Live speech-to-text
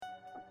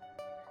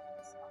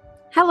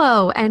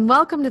Hello, and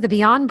welcome to the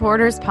Beyond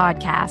Borders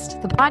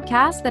podcast, the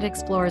podcast that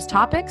explores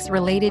topics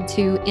related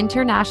to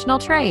international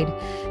trade.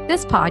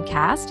 This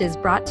podcast is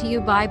brought to you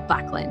by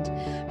Buckland.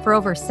 For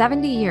over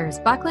 70 years,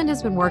 Buckland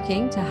has been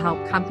working to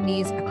help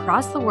companies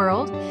across the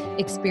world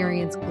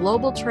experience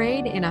global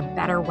trade in a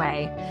better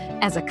way.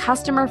 As a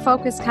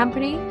customer-focused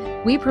company,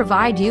 we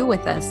provide you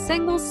with a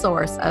single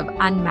source of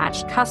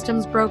unmatched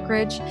customs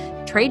brokerage,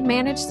 trade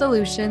managed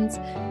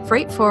solutions,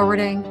 freight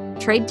forwarding,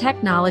 trade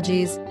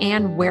technologies,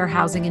 and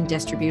warehousing and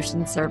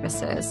distribution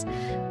services.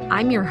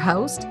 I'm your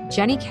host,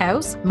 Jenny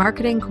Kaus,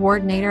 Marketing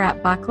Coordinator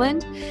at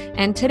Buckland,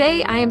 and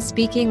today I am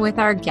speaking with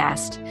our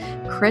guest,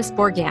 Chris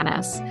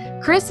Borganis.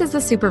 Chris is the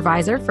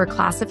supervisor for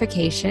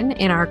classification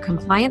in our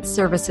Compliance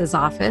Services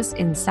office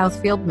in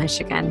Southfield,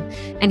 Michigan,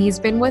 and he's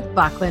been with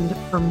Buckland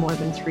for more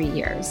than 3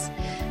 years.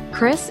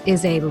 Chris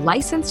is a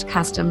licensed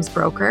customs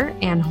broker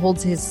and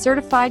holds his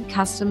Certified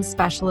Customs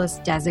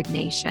Specialist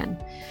designation.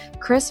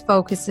 Chris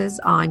focuses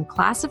on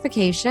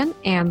classification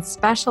and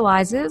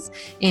specializes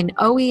in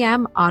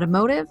OEM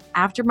automotive,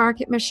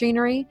 aftermarket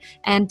machinery,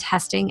 and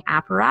testing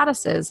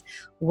apparatuses.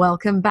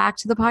 Welcome back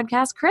to the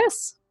podcast,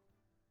 Chris.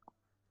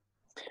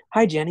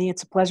 Hi, Jenny.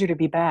 It's a pleasure to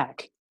be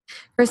back.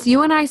 Chris,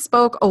 you and I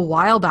spoke a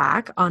while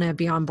back on a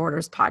Beyond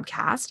Borders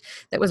podcast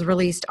that was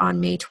released on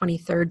May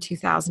 23rd,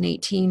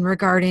 2018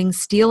 regarding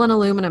steel and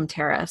aluminum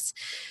tariffs.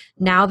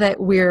 Now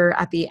that we're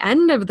at the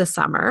end of the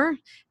summer,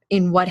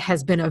 in what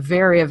has been a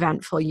very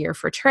eventful year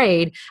for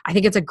trade, I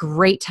think it's a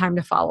great time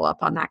to follow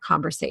up on that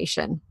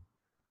conversation.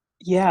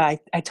 Yeah,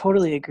 I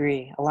totally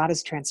agree. A lot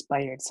has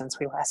transpired since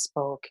we last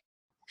spoke.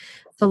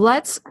 So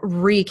let's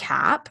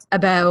recap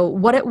about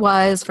what it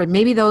was for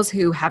maybe those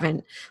who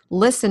haven't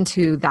listened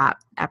to that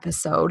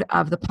episode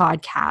of the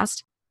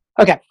podcast.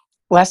 Okay,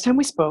 last time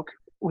we spoke,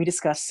 we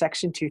discussed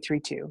Section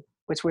 232,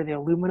 which were the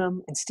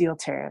aluminum and steel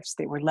tariffs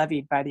that were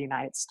levied by the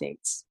United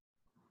States.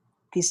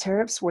 These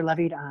tariffs were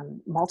levied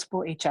on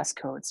multiple HS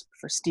codes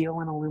for steel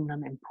and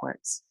aluminum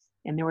imports,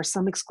 and there were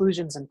some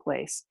exclusions in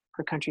place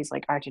for countries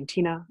like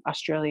Argentina,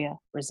 Australia,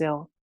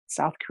 Brazil,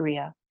 South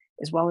Korea,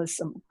 as well as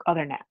some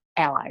other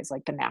allies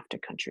like the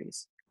NAFTA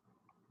countries.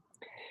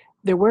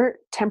 There were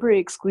temporary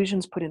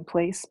exclusions put in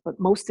place, but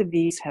most of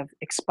these have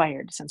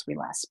expired since we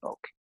last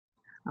spoke.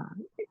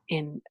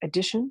 In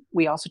addition,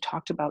 we also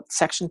talked about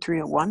Section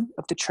 301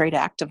 of the Trade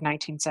Act of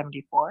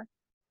 1974,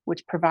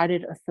 which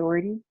provided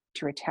authority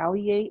to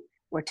retaliate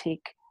or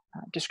take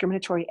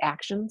discriminatory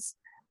actions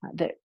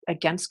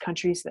against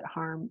countries that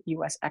harm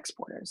U.S.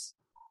 exporters.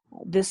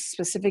 This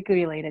specifically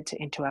related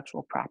to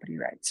intellectual property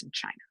rights in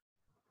China.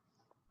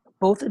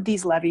 Both of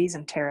these levies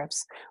and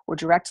tariffs were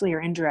directly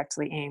or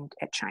indirectly aimed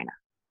at China.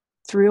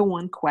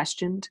 301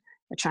 questioned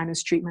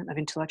China's treatment of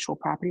intellectual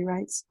property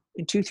rights,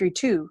 and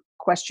 232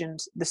 questioned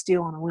the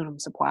steel and aluminum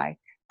supply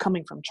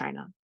coming from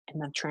China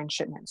and then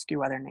transshipments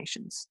through other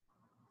nations.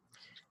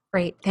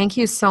 Great. Thank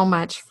you so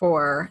much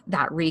for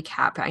that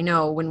recap. I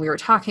know when we were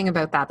talking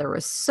about that, there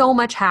was so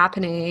much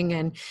happening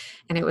and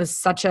it was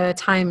such a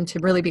time to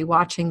really be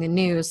watching the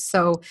news.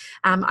 So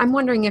I'm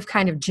wondering if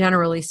kind of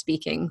generally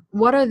speaking,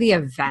 what are the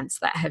events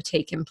that have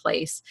taken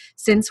place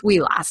since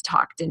we last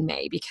talked in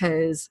May?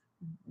 Because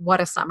what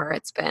a summer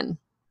it's been.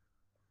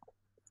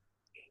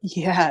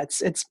 Yeah,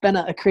 it's been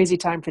a crazy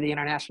time for the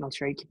international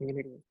trade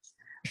community.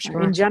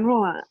 Sure. In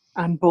general,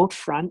 on both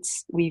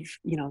fronts, we've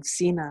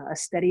seen a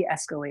steady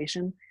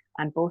escalation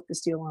on both the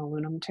steel and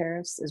aluminum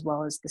tariffs as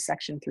well as the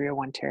Section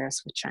 301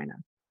 tariffs with China.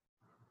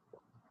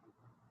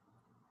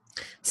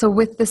 So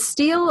with the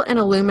steel and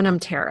aluminum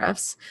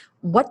tariffs,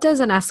 what does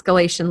an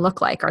escalation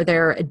look like? Are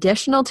there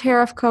additional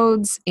tariff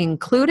codes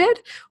included,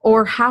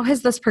 or how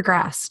has this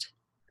progressed?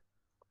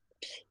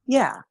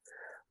 Yeah.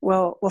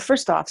 Well,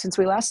 first off, since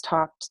we last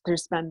talked,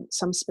 there's been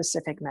some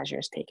specific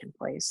measures taken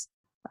place.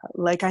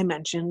 Like I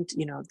mentioned,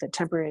 the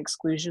temporary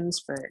exclusions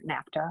for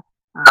NAFTA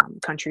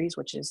countries,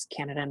 which is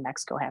Canada and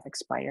Mexico, have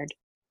expired.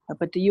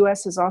 But the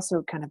U.S. has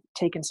also kind of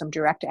taken some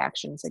direct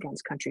actions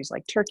against countries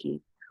like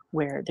Turkey,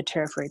 where the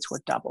tariff rates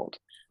were doubled.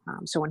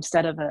 So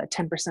instead of a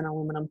 10%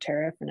 aluminum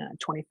tariff and a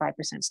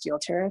 25% steel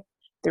tariff,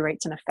 the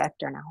rates in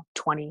effect are now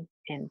 20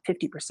 and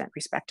 50%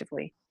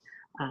 respectively,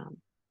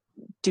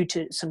 due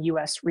to some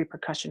U.S.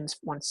 repercussions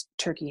once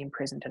Turkey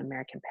imprisoned an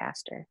American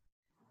pastor.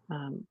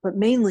 But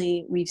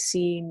mainly, we've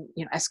seen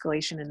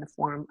escalation in the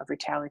form of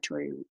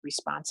retaliatory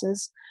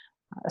responses,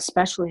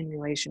 especially in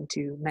relation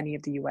to many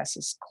of the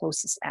U.S.'s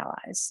closest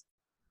allies.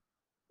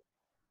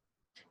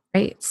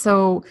 Right.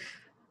 So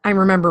I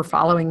remember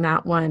following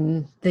that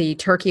one, the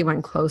Turkey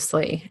one,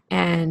 closely.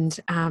 And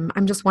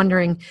I'm just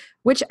wondering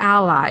which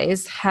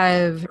allies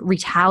have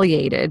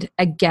retaliated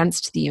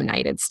against the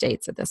United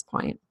States at this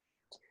point?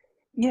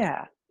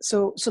 Yeah.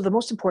 So the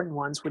most important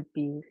ones would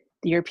be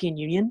the European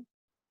Union,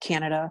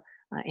 Canada,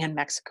 and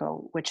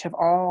Mexico, which have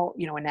all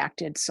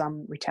enacted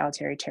some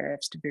retaliatory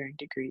tariffs to varying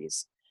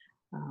degrees.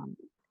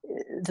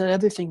 The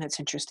other thing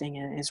that's interesting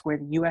is where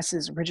the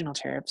U.S.'s original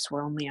tariffs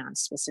were only on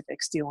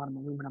specific steel and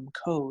aluminum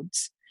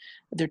codes,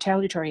 the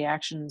retaliatory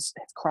actions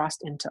have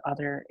crossed into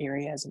other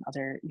areas and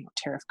other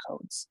tariff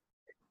codes.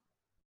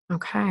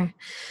 Okay.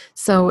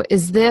 So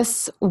is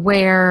this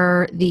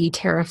where the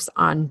tariffs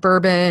on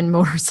bourbon,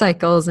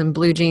 motorcycles, and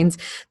blue jeans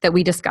that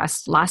we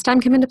discussed last time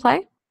come into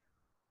play?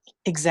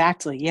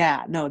 Exactly.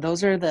 Yeah. No,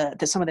 those are the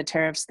some of the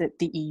tariffs that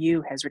the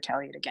EU has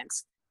retaliated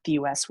against the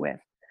US with.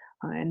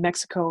 And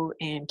Mexico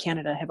and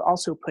Canada have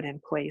also put in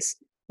place,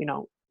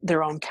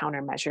 their own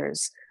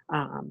countermeasures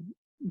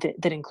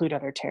that include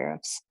other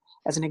tariffs.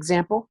 As an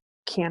example,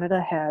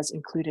 Canada has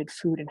included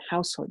food and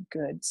household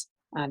goods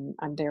on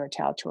their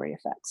retaliatory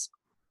effects.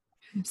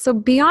 So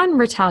beyond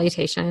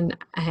retaliation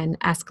and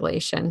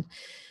escalation,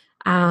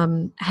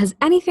 has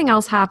anything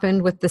else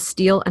happened with the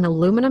steel and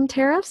aluminum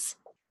tariffs?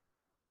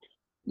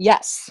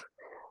 Yes.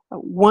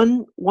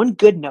 One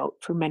good note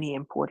for many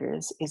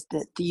importers is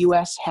that the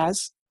U.S.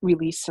 has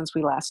released, since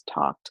we last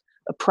talked,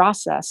 a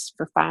process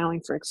for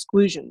filing for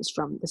exclusions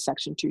from the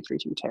Section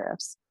 232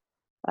 tariffs.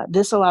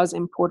 This allows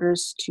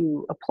importers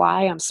to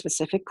apply on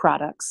specific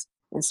products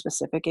and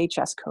specific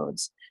HS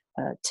codes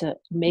to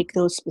make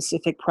those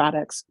specific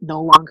products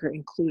no longer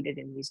included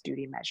in these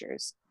duty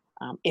measures,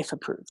 if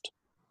approved.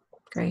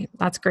 Great.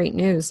 That's great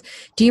news.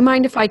 Do you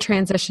mind if I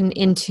transition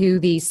into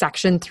the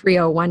Section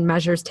 301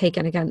 measures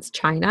taken against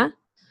China?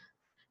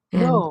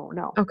 And No,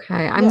 no.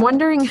 okay, I'm Yeah.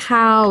 wondering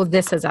how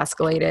this has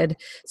escalated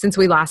since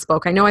we last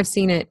spoke. I know I've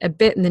seen it a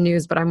bit in the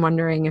news, but I'm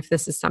wondering if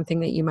this is something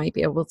that you might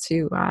be able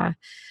to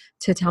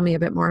tell me a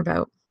bit more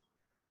about.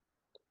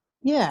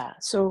 Yeah.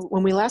 So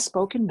when we last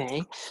spoke in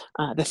May,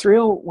 the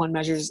 301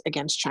 measures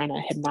against China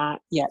had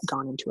not yet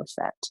gone into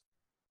effect.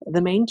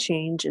 The main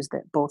change is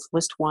that both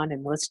List 1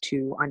 and List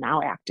 2 are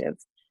now active,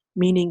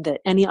 meaning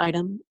that any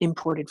item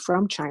imported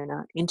from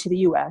China into the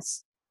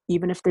US,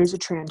 even if there's a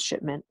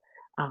transshipment,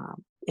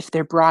 if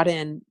they're brought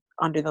in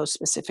under those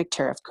specific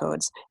tariff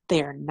codes,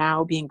 they are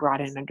now being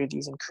brought in under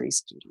these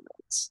increased duty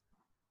rates.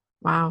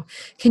 Wow.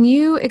 Can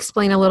you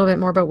explain a little bit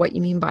more about what you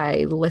mean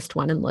by list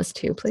one and list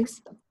two,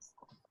 please?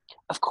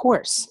 Of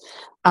course.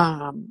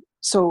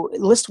 So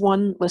List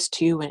 1, List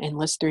 2, and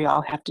List 3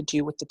 all have to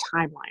do with the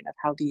timeline of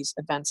how these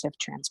events have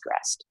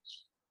transgressed.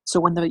 So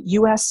when the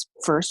U.S.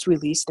 first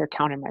released their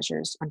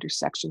countermeasures under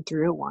Section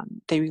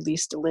 301, they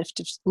released a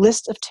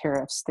list of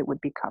tariffs that would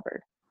be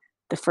covered.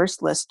 The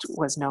first list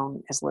was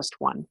known as List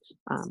 1,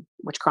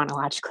 which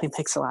chronologically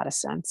makes a lot of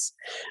sense.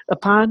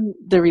 Upon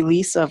the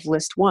release of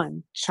List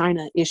 1,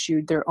 China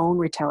issued their own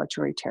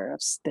retaliatory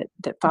tariffs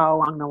that follow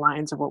along the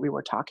lines of what we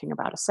were talking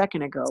about a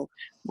second ago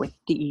with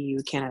the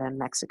EU, Canada, and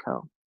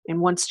Mexico. And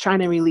once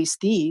China released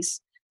these,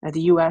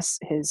 the U.S.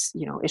 has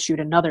issued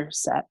another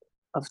set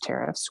of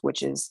tariffs,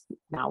 which is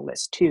now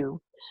List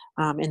 2,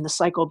 and the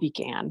cycle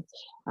began,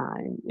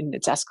 and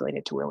it's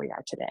escalated to where we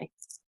are today.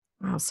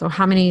 Wow. So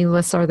how many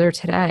lists are there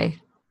today?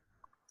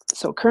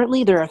 So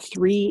currently there are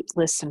 3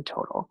 lists in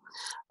total.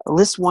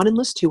 List 1 and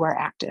List 2 are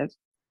active,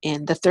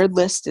 and the third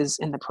list is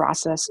in the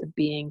process of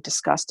being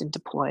discussed and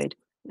deployed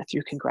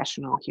through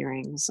congressional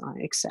hearings,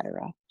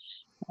 etc.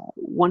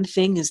 One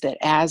thing is that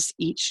as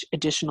each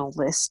additional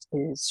list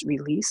is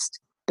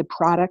released, the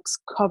products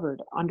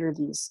covered under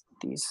these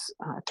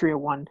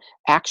 301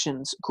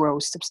 actions grow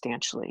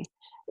substantially.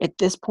 At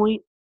this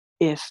point,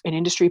 if an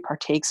industry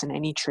partakes in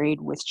any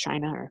trade with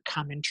China or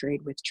common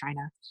trade with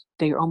China,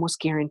 they are almost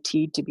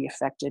guaranteed to be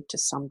affected to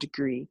some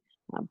degree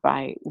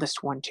by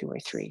List 1, 2, or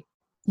 3.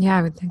 Yeah,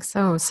 I would think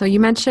so. So you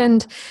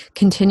mentioned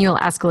continual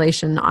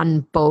escalation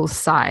on both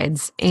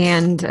sides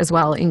and as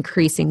well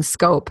increasing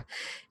scope.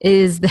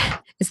 Is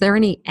there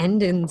any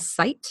end in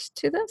sight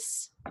to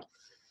this?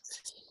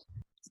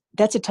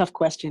 That's a tough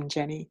question,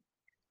 Jenny.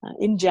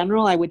 In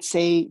general, I would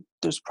say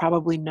there's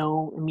probably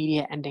no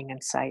immediate ending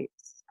in sight.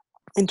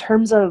 In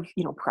terms of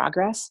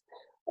progress,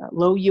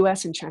 low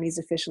U.S. and Chinese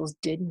officials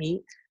did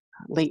meet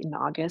late in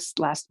August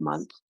last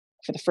month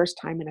for the first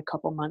time in a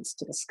couple months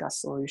to discuss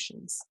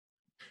solutions.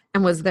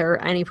 And was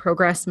there any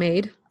progress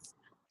made?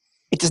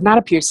 It does not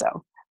appear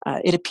so.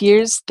 It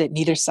appears that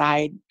neither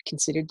side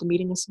considered the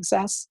meeting a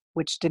success,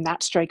 which did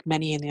not strike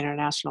many in the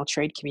international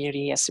trade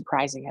community as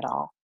surprising at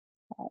all.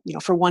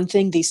 For one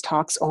thing, these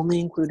talks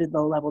only included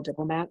low-level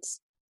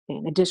diplomats.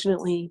 And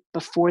additionally,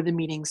 before the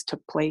meetings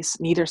took place,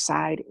 neither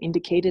side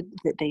indicated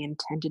that they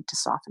intended to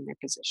soften their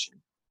position.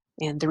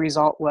 And the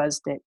result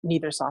was that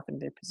neither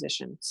softened their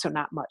position, so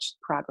not much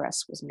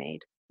progress was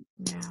made.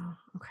 Yeah.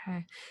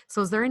 Okay.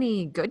 So is there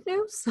any good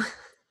news?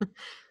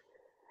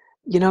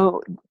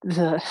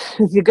 The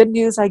the good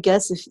news, I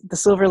guess, if the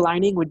silver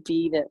lining would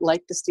be that,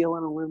 like the steel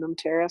and aluminum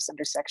tariffs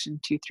under Section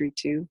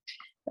 232,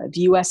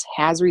 the U.S.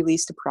 has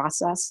released a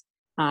process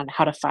on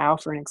how to file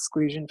for an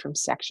exclusion from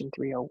Section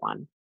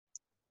 301.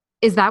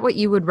 Is that what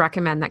you would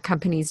recommend that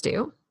companies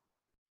do?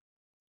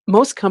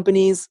 Most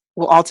companies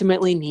will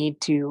ultimately need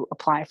to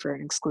apply for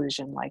an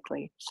exclusion,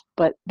 likely,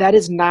 but that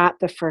is not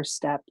the first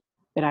step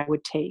that I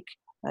would take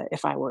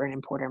if I were an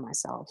importer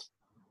myself.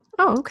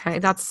 Oh, okay.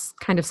 That's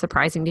kind of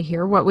surprising to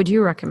hear. What would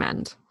you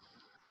recommend?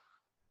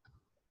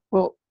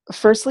 Well,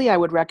 firstly, I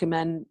would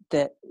recommend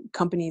that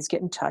companies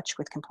get in touch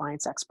with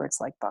compliance experts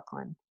like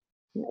Buckland.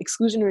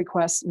 Exclusion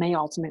requests may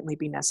ultimately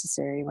be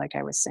necessary, like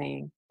I was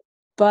saying,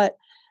 but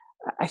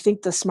I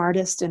think the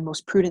smartest and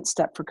most prudent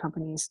step for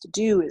companies to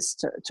do is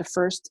to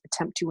first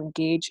attempt to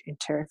engage in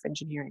tariff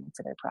engineering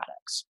for their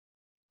products.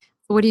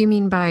 What do you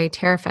mean by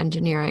tariff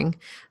engineering?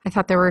 I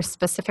thought there were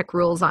specific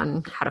rules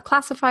on how to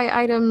classify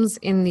items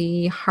in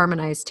the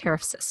harmonized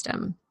tariff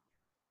system.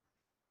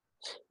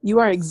 You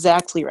are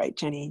exactly right,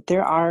 Jenny.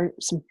 There are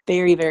some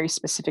very, very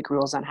specific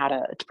rules on how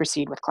to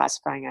proceed with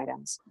classifying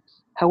items.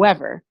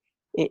 However,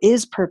 it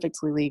is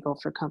perfectly legal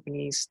for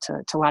companies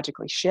to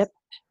logically ship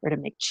or to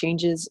make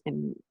changes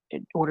in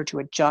order to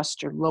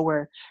adjust or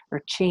lower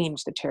or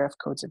change the tariff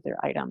codes of their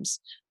items,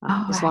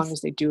 Oh, as long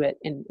as they do it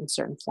in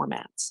certain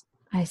formats.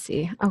 I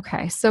see.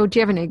 Okay. So do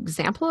you have an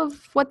example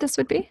of what this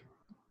would be?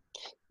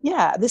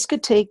 Yeah, this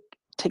could take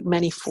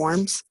many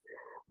forms.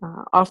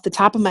 Off the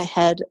top of my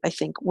head, I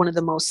think one of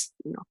the most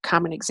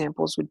common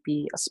examples would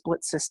be a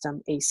split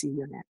system AC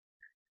unit.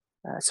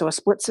 So a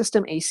split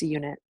system AC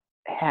unit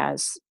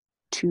has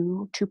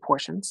two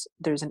portions.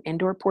 There's an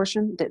indoor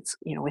portion that's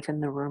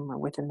within the room or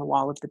within the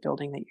wall of the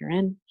building that you're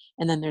in,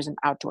 and then there's an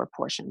outdoor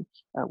portion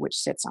which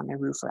sits on the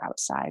roof or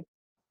outside.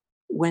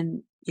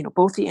 When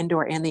both the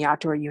indoor and the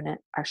outdoor unit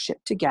are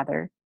shipped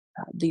together,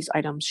 these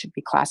items should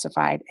be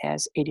classified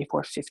as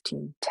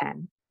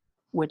 841510,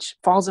 which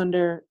falls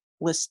under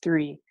list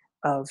 3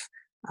 of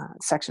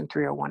section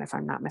 301, if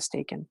I'm not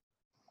mistaken.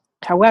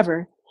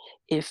 However,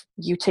 if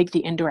you take the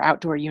indoor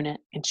outdoor unit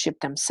and ship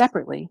them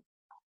separately,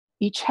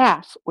 each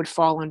half would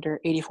fall under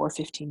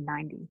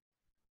 841590.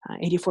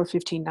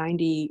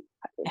 841590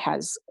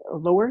 has a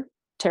lower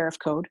tariff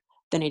code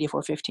than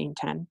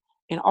 841510,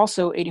 and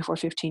also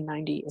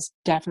 841590 is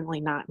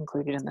definitely not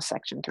included in the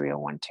section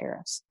 301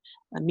 tariffs,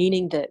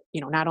 meaning that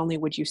not only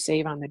would you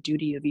save on the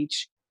duty of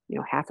each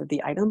half of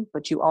the item,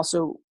 but you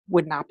also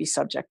would not be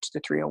subject to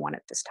 301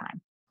 at this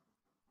time.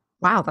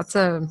 Wow, that's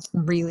a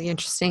really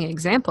interesting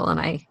example, and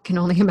I can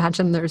only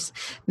imagine there's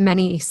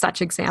many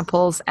such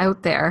examples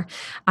out there.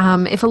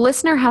 If a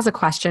listener has a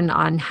question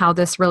on how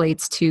this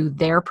relates to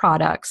their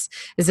products,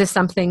 is this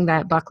something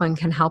that Buckland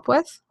can help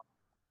with?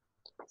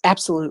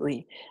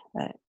 Absolutely.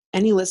 Uh,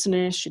 any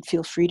listeners should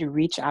feel free to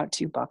reach out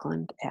to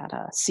Buckland at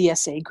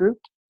CSA Group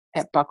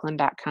at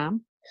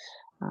buckland.com.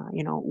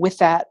 With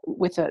that,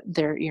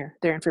 their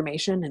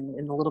information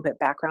and a little bit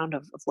background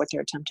of what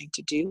they're attempting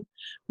to do,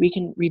 we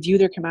can review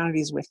their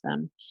commodities with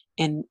them.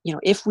 And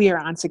if we are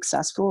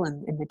unsuccessful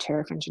in the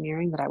tariff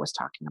engineering that I was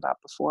talking about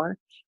before,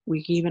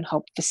 we can even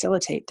help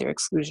facilitate their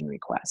exclusion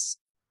requests.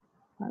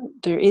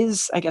 There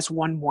is, I guess,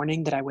 one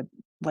warning that I would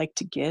like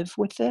to give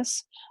with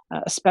this,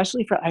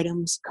 especially for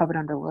items covered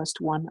under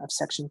List 1 of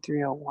Section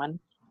 301.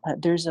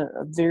 There's a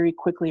very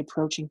quickly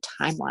approaching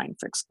timeline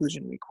for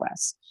exclusion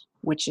requests,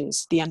 which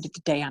is the end of the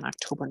day on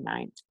October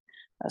 9th.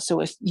 So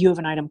if you have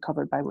an item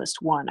covered by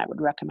List 1, I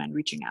would recommend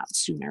reaching out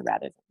sooner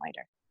rather than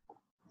later.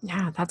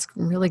 Yeah, that's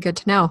really good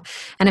to know.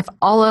 And if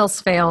all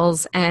else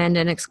fails and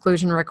an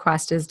exclusion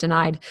request is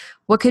denied,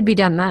 what could be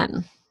done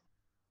then?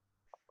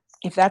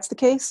 If that's the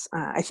case,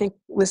 I think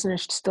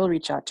listeners should still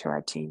reach out to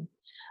our team.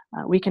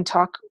 We can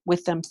talk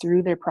with them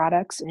through their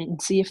products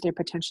and see if they're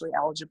potentially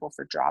eligible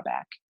for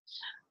drawback.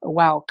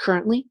 While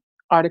currently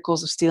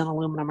articles of steel and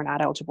aluminum are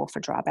not eligible for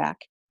drawback,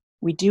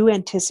 we do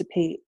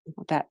anticipate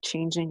that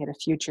changing at a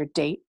future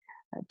date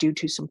due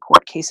to some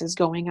court cases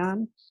going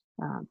on.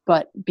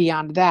 But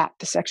beyond that,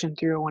 the Section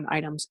 301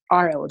 items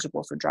are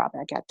eligible for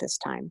drawback at this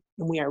time,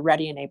 and we are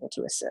ready and able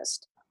to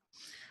assist.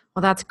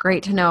 Well, that's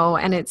great to know,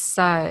 and it's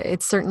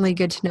certainly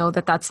good to know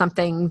that that's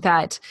something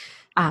that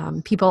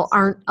people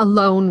aren't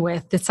alone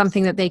with. It's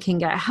something that they can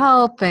get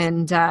help,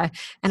 and I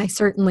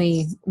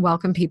certainly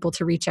welcome people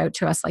to reach out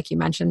to us, like you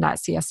mentioned, at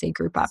CSA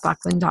Group at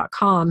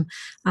buckland.com.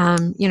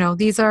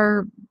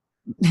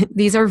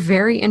 These are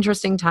very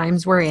interesting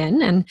times we're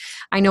in, and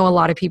I know a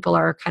lot of people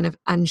are kind of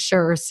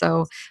unsure.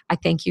 So I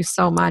thank you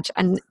so much.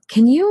 And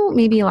can you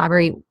maybe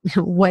elaborate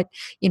what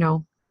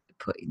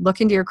look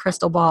into your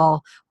crystal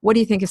ball? What do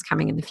you think is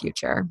coming in the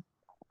future?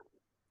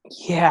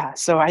 Yeah,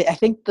 so I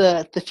think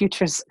the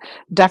future is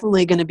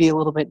definitely going to be a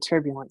little bit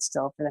turbulent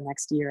still for the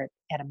next year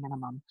at a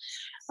minimum.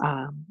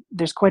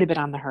 There's quite a bit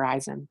on the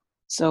horizon.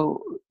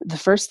 So the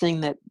first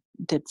thing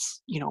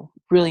that's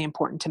really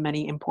important to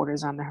many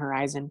importers on the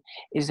horizon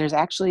is there's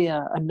actually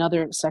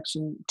another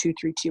Section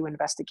 232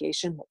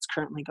 investigation that's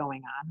currently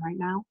going on right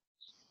now.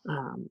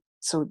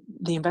 So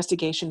the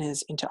investigation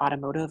is into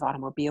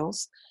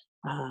automobiles.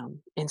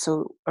 And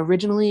so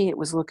originally it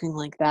was looking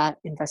like that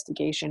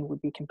investigation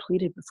would be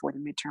completed before the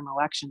midterm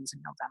elections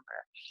in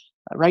November.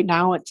 Right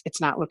now,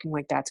 it's not looking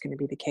like that's going to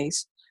be the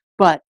case,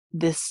 but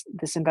this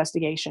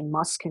investigation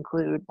must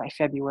conclude by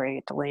February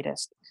at the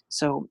latest.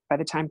 So by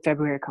the time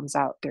February comes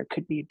out, there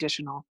could be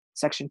additional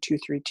Section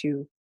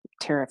 232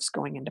 tariffs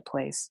going into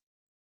place.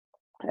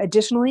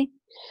 Additionally,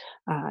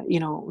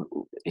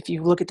 if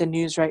you look at the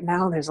news right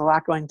now, there's a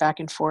lot going back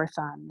and forth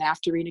on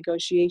NAFTA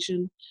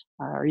renegotiation,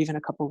 or even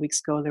a couple of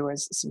weeks ago, there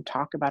was some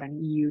talk about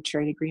an EU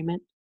trade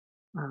agreement.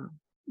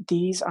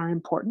 These are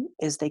important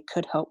as they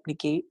could help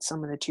negate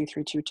some of the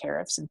 232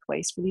 tariffs in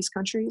place for these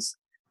countries.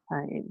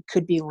 It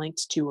could be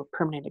linked to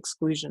permanent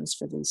exclusions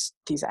for these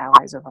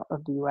allies of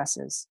the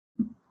US's.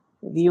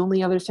 The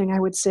only other thing I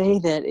would say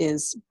that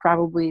is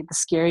probably the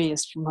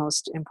scariest for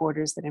most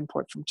importers that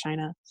import from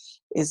China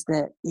is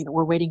that,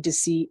 we're waiting to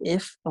see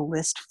if a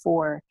list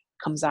 4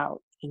 comes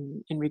out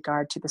in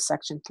regard to the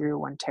Section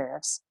 301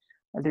 tariffs.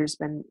 There's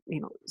been,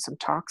 some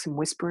talks and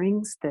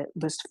whisperings that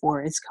list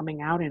 4 is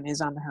coming out and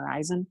is on the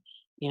horizon.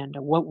 And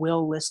what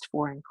will list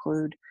 4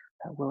 include?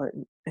 Will it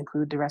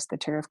include the rest of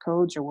the tariff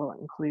codes, or will it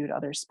include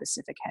other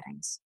specific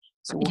headings?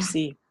 So we'll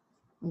see.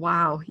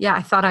 Wow. Yeah,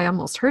 I thought I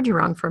almost heard you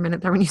wrong for a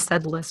minute there when you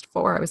said list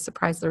 4. I was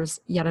surprised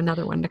there's yet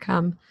another one to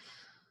come.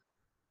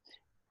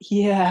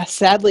 Yeah,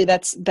 sadly,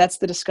 that's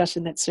the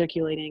discussion that's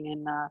circulating,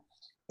 and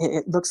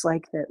it looks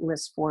like that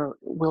list 4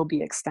 will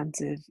be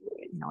extensive,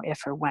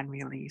 if or when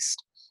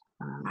released.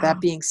 That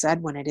being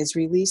said, when it is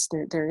released,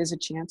 there is a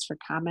chance for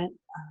comment,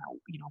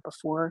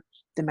 before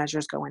the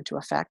measures go into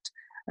effect.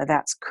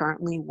 That's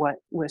currently what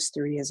list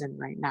 3 is in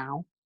right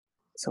now.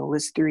 So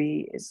list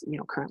 3 is,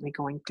 currently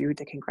going through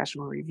the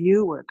congressional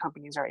review where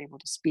companies are able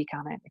to speak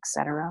on it,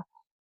 etc.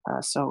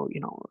 So,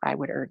 I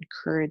would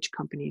encourage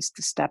companies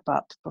to step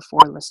up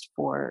before list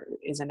 4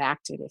 is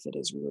enacted if it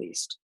is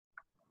released.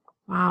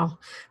 Wow.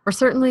 We're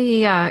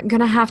certainly going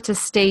to have to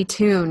stay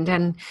tuned,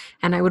 and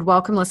I would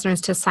welcome listeners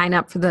to sign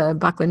up for the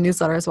Buckland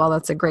newsletter as well.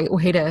 That's a great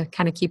way to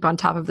kind of keep on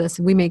top of this.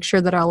 We make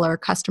sure that all our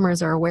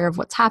customers are aware of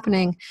what's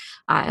happening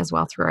as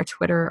well through our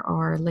Twitter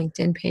or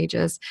LinkedIn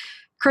pages.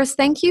 Chris,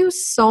 thank you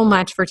so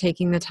much for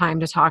taking the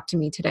time to talk to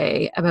me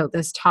today about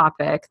this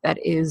topic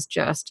that is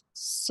just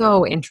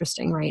so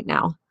interesting right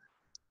now.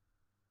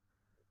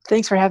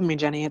 Thanks for having me,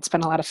 Jenny. It's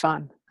been a lot of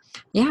fun.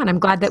 Yeah, and I'm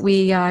glad that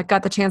we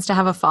got the chance to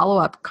have a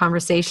follow-up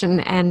conversation,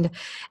 and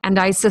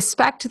I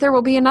suspect there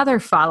will be another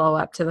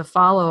follow-up to the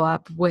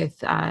follow-up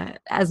with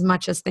as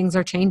much as things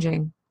are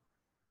changing.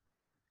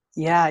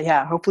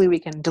 Yeah. Hopefully we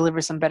can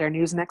deliver some better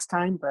news next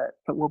time, but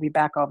we'll be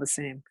back all the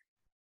same.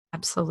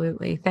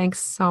 Absolutely. Thanks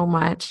so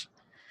much.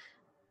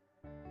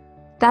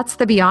 That's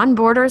the Beyond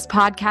Borders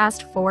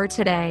podcast for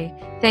today.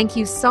 Thank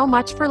you so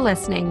much for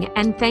listening,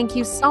 and thank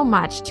you so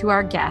much to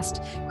our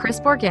guest, Chris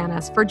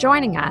Borganis, for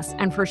joining us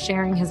and for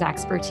sharing his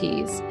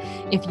expertise.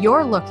 If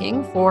you're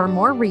looking for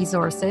more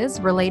resources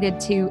related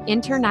to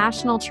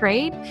international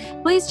trade,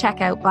 please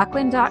check out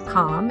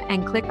buckland.com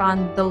and click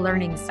on the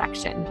Learning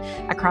section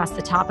across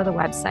the top of the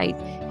website.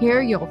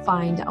 Here you'll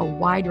find a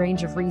wide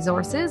range of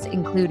resources,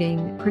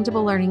 including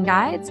printable learning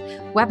guides,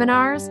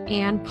 webinars,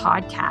 and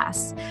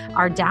podcasts.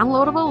 Our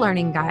downloadable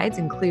learning guides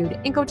include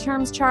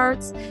Incoterms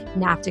charts,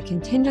 NAFTA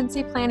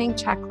contingency planning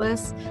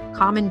checklists,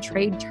 common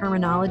trade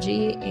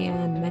terminology,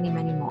 and many,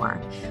 many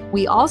more.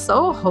 We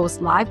also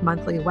host live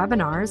monthly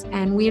webinars,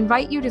 and we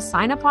invite you to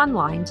sign up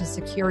online to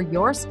secure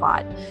your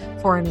spot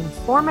for an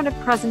informative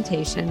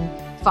presentation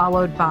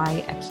followed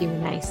by a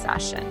Q&A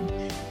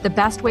session. The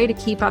best way to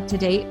keep up to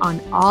date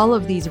on all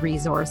of these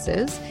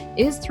resources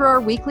is through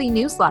our weekly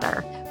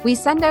newsletter. We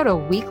send out a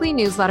weekly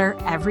newsletter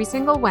every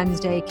single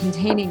Wednesday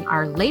containing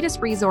our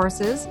latest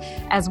resources,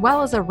 as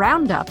well as a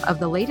roundup of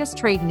the latest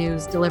trade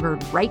news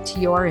delivered right to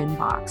your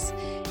inbox.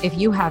 If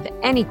you have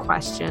any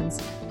questions,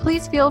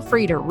 please feel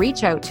free to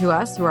reach out to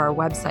us through our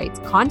website's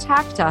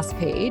Contact Us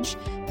page,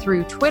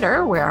 through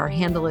Twitter, where our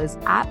handle is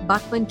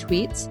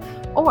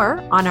 @BucklandTweets,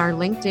 or on our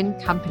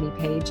LinkedIn company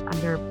page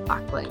under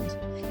Buckland.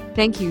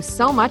 Thank you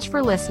so much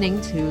for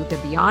listening to the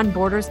Beyond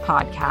Borders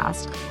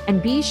podcast,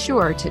 and be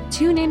sure to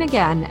tune in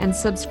again and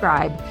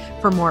subscribe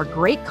for more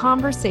great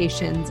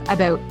conversations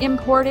about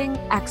importing,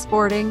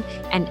 exporting,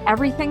 and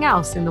everything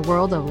else in the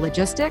world of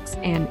logistics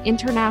and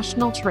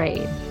international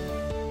trade.